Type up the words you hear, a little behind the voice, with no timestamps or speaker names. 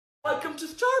Welcome to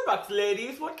Starbucks,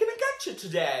 ladies. What can I get you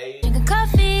today? Drinking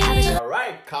coffee.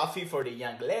 Alright, coffee for the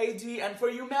young lady. And for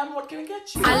you, ma'am, what can I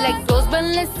get you? I like those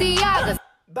Balenciagas.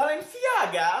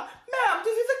 Balenciaga? Ma'am,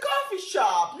 this is a coffee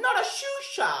shop, not a shoe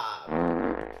shop.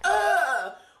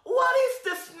 What is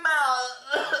the smell?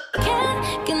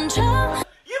 Can't control.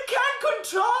 You can't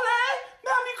control it?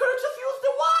 Ma'am, you could have just used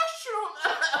the washroom.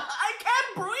 I can't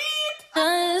breathe.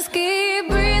 Just keep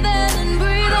breathing and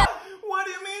breathing. What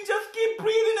do you mean just keep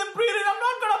breathing and breathing? I'm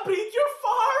not gonna breathe your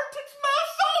fart. It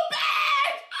smells so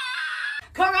bad.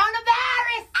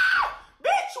 Coronavirus.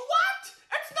 Bitch, what?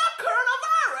 It's not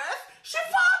coronavirus. She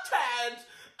farted.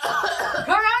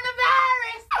 Coronavirus.